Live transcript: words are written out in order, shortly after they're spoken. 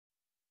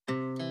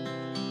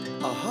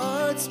our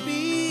hearts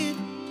beat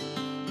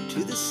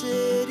to the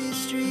city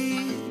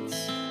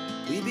streets.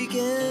 We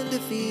began to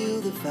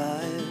feel the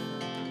fire.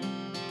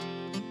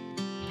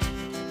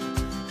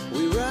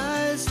 We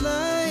rise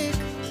like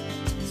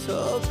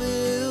tall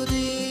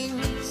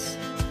buildings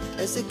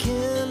as the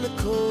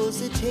chemicals,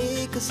 they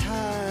take us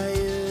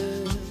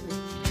higher.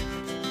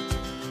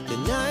 The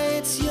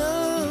night's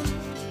young,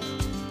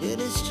 it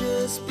has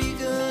just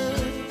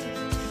begun,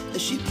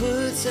 as she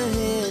puts her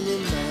hand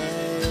in mine.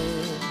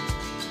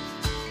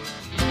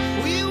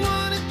 We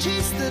wanna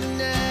chase the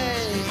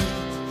night,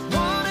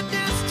 wanna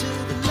dance to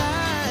the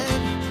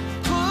light,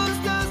 pull the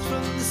stars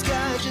from the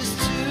sky, just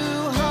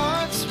two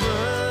hearts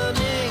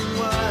running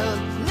wild.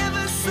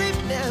 Never sleep,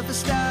 never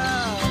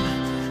stop,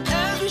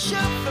 as we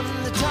shout from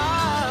the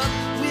top.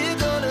 We're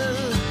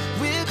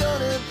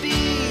gonna be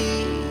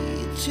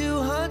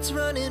two hearts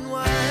running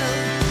wild.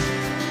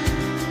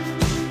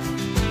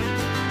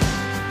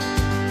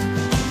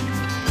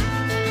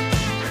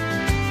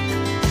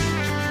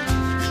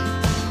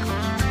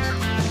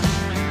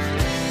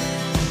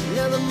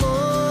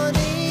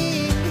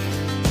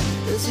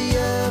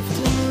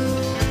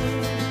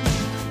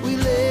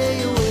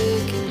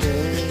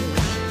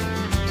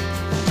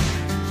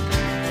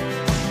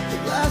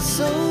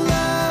 So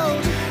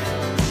loud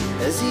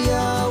as the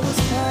hours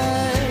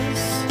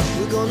pass,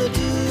 we're gonna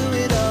do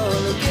it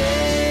all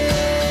again.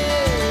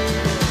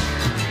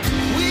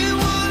 We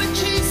wanna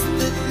chase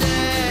the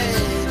night,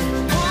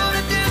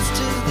 wanna dance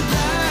to the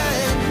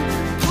light,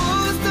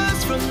 pull the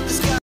stars from the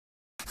sky.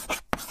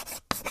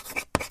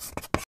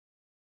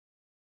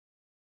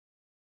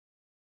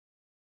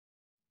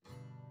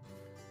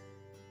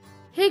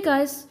 Hey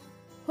guys,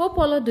 hope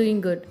all are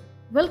doing good.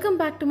 Welcome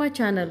back to my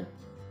channel.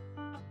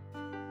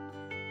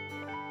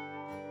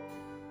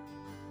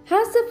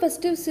 As the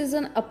festive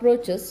season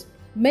approaches,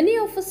 many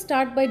of us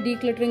start by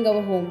decluttering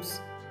our homes.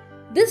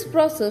 This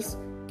process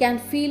can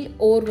feel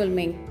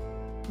overwhelming.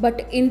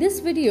 But in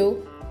this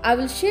video, I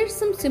will share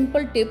some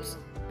simple tips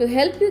to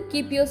help you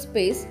keep your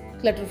space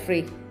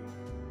clutter-free.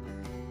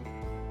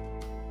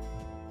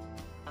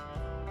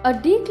 A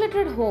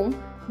decluttered home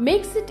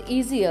makes it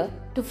easier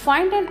to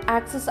find and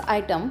access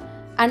items,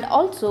 and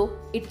also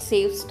it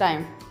saves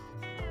time.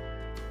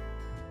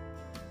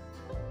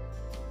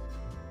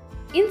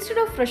 Instead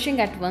of rushing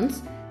at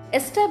once,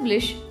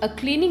 establish a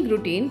cleaning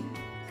routine.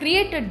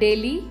 Create a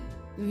daily,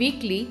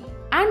 weekly,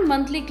 and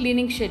monthly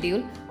cleaning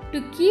schedule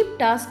to keep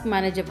tasks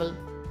manageable.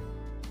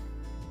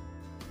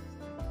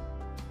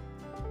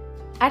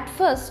 At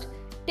first,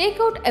 take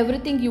out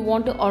everything you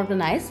want to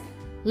organize.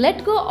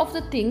 Let go of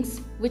the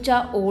things which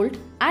are old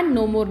and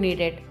no more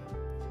needed.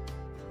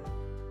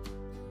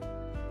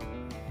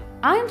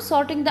 I am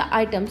sorting the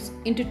items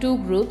into two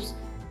groups.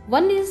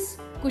 One is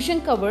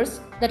cushion covers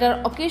that are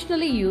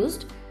occasionally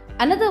used.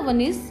 Another one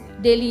is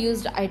daily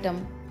used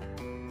item.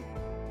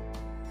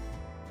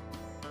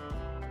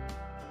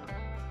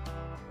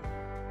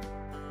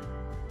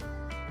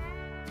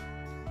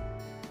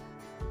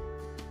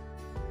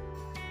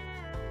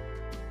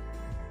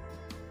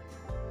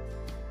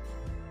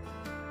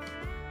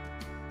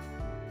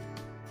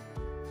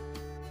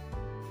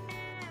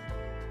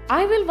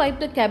 I will wipe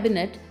the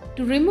cabinet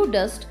to remove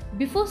dust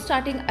before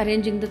starting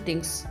arranging the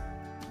things.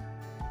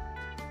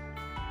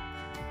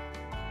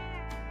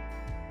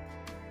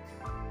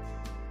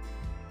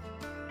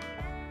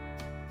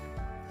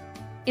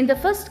 In the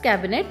first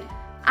cabinet,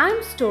 I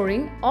am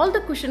storing all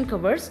the cushion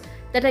covers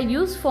that I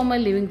use for my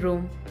living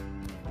room.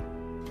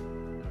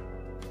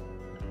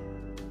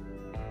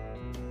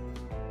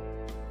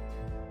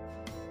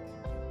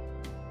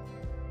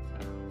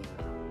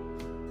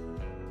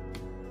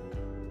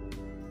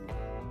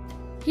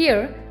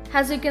 Here,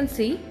 as you can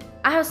see,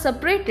 I have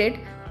separated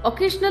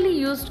occasionally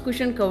used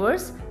cushion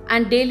covers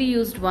and daily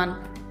used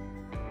one.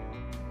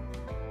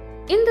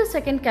 In the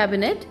second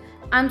cabinet,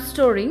 I am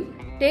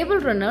storing table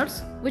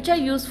runners which I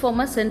use for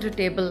my center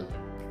table.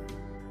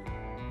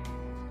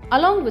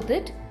 Along with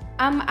it,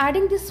 I am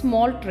adding these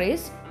small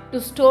trays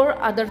to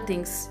store other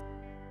things.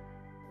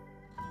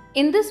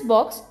 In this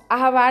box, I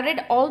have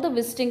added all the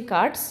visiting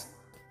cards.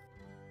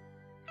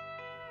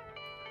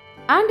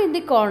 And in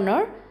the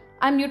corner,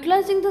 I am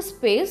utilizing the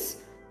space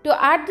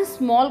to add this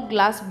small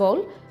glass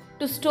bowl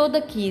to store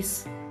the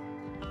keys.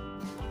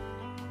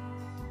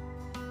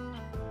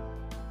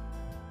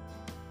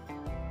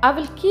 I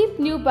will keep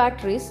new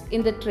batteries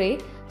in the tray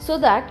so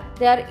that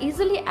they are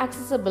easily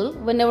accessible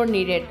whenever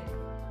needed.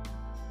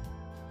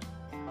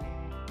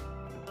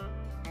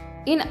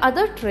 In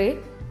other tray,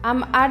 I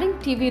am adding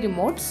TV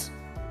remotes.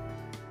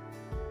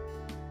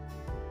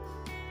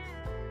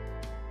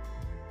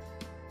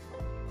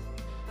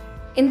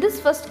 In this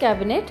first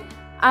cabinet,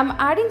 I am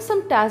adding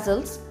some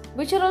tassels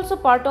which are also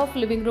part of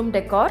living room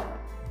decor.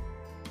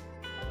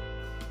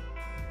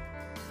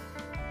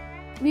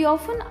 We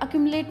often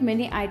accumulate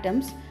many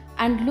items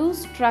and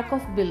lose track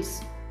of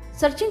bills,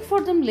 searching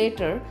for them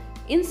later.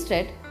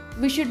 Instead,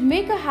 we should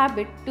make a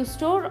habit to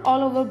store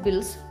all our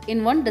bills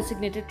in one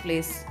designated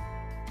place.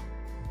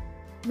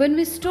 When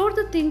we store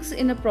the things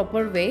in a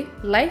proper way,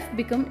 life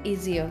becomes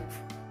easier.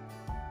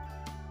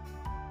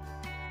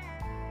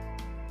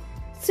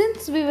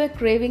 since we were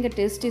craving a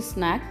tasty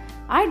snack,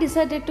 I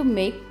decided to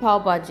make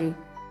pav bhaji.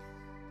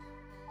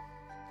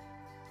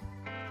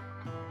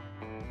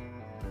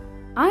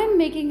 I am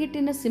making it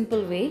in a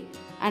simple way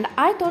and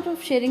I thought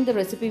of sharing the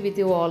recipe with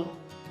you all.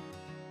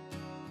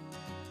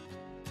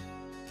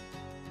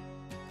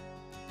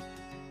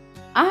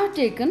 I have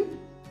taken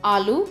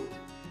aloo,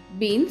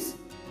 beans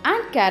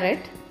and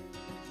carrot.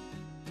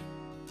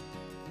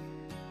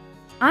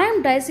 I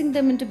am dicing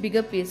them into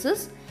bigger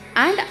pieces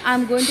and I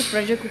am going to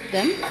pressure cook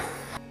them.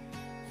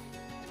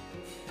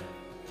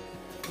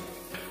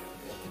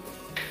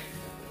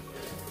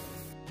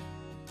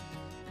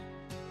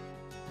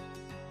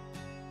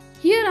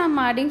 Here I am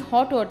adding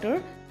hot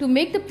water to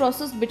make the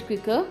process a bit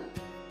quicker.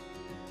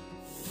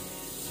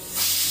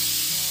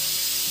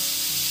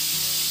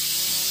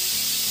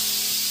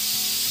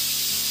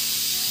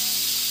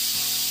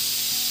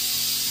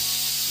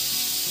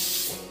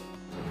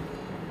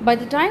 By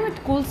the time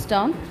it cools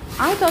down,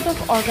 I thought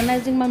of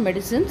organizing my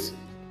medicines.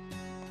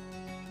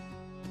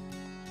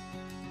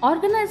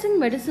 Organizing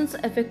medicines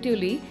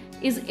effectively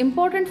is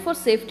important for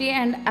safety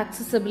and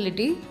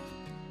accessibility.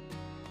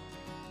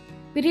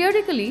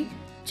 Periodically,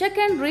 check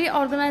and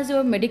reorganize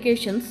your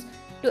medications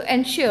to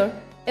ensure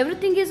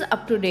everything is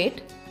up to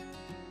date.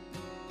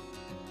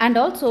 And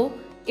also,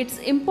 it's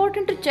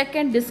important to check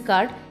and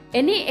discard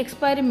any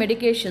expiry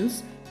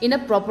medications in a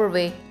proper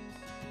way.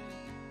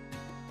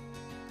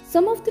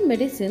 Some of the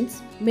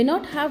medicines may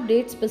not have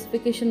date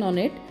specification on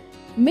it.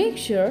 Make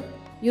sure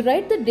you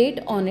write the date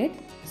on it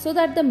so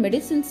that the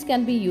medicines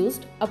can be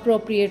used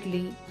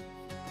appropriately.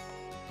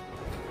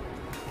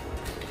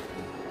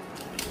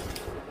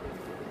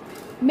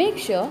 Make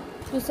sure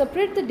to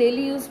separate the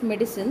daily use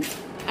medicines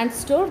and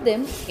store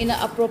them in an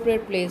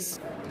appropriate place.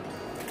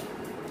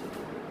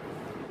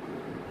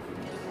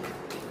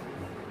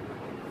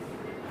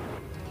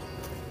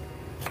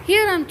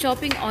 Here I am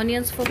chopping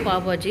onions for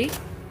pav bhaji.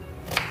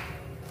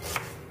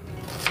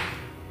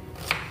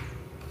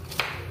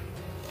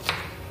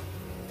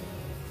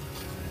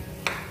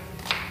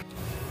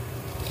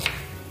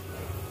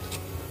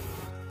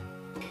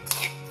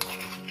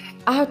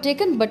 I have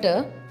taken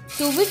butter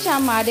to which I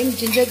am adding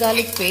ginger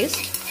garlic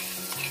paste.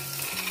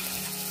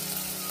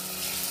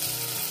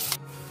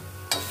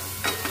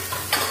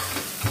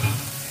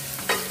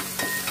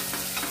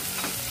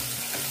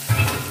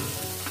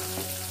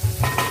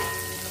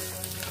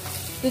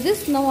 To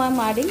this now I am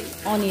adding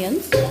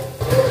onions.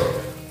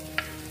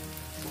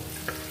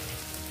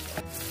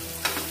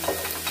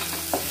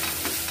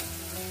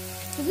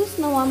 To this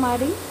now I am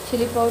adding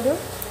chili powder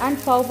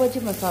and pav bhaji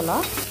masala.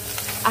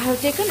 I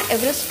have taken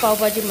Everest pav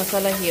bhaji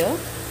masala here.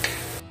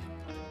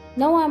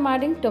 Now I am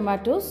adding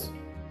tomatoes.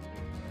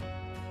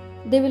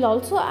 They will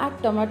also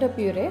add tomato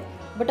puree,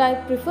 but I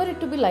prefer it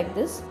to be like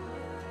this.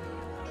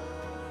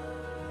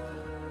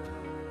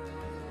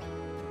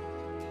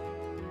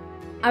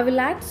 I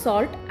will add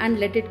salt and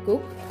let it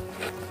cook.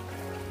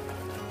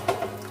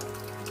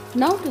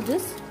 Now to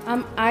this I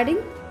am adding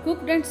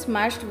cooked and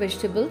smashed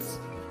vegetables.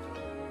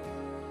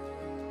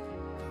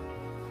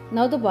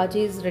 Now the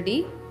bhaji is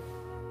ready.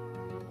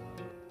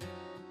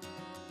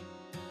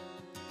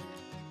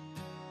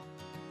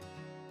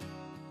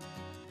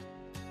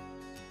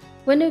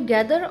 When you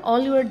gather all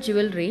your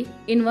jewelry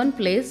in one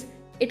place,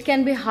 it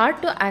can be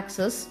hard to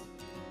access.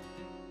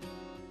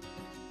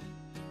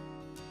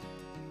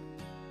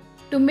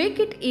 To make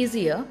it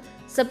easier,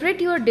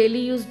 separate your daily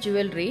use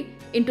jewelry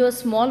into a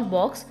small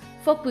box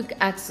for quick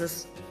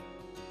access.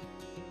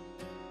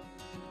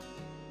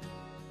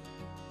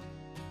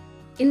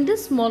 In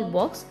this small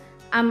box,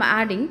 I am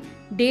adding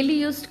daily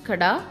used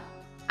kada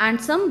and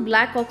some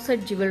black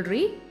oxide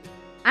jewelry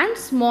and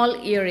small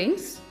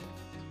earrings.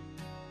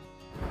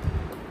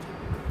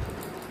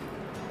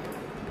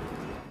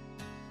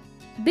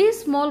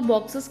 These small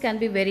boxes can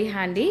be very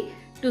handy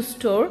to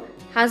store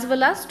as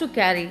well as to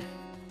carry.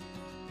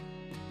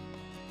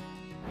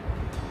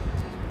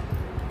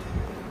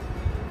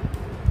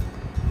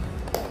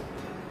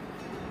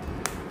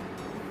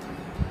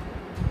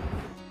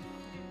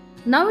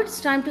 Now it's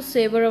time to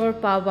savor our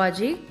pav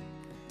bhaji.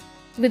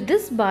 With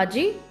this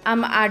bhaji, I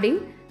am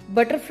adding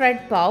butter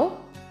fried pav.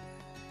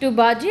 To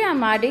bhaji, I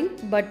am adding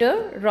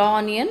butter, raw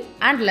onion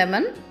and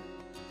lemon.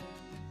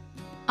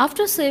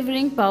 After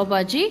savoring pav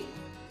bhaji,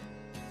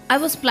 I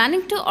was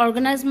planning to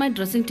organize my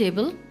dressing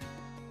table.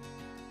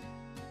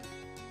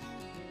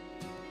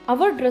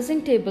 Our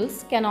dressing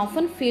tables can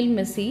often feel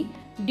messy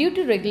due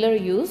to regular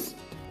use.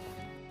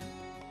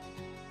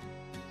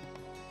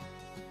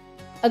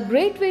 A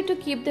great way to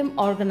keep them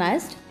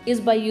organized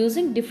is by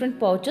using different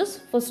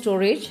pouches for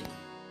storage.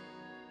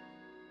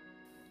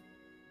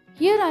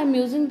 Here I am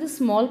using this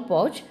small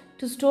pouch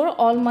to store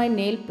all my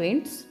nail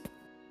paints.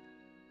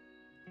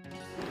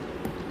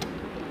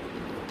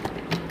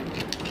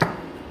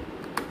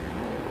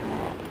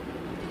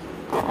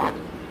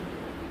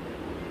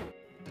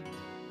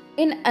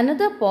 In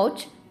another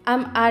pouch, I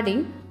am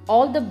adding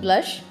all the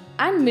blush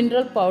and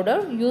mineral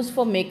powder used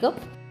for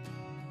makeup.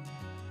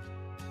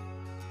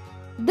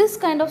 This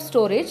kind of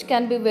storage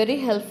can be very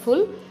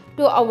helpful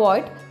to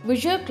avoid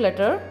visual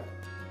clutter.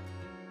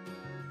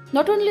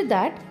 Not only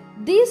that,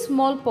 these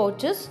small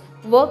pouches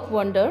work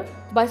wonder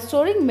by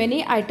storing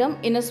many items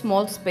in a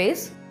small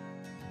space.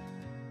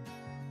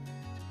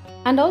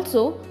 And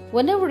also,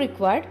 whenever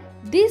required,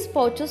 these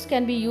pouches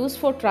can be used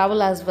for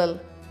travel as well.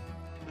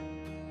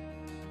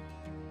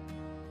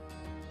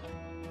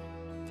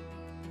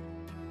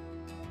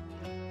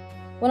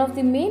 One of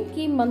the main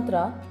key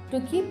mantra to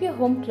keep your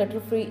home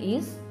clutter-free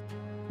is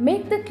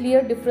make the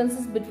clear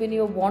differences between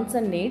your wants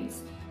and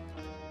needs,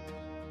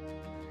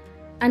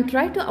 and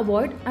try to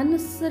avoid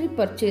unnecessary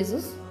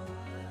purchases.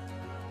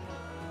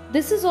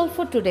 This is all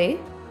for today.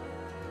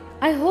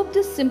 I hope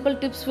these simple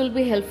tips will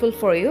be helpful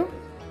for you.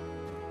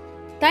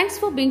 Thanks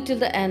for being till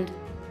the end.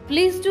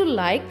 Please do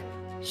like,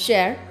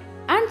 share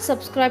and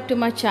subscribe to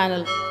my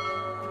channel.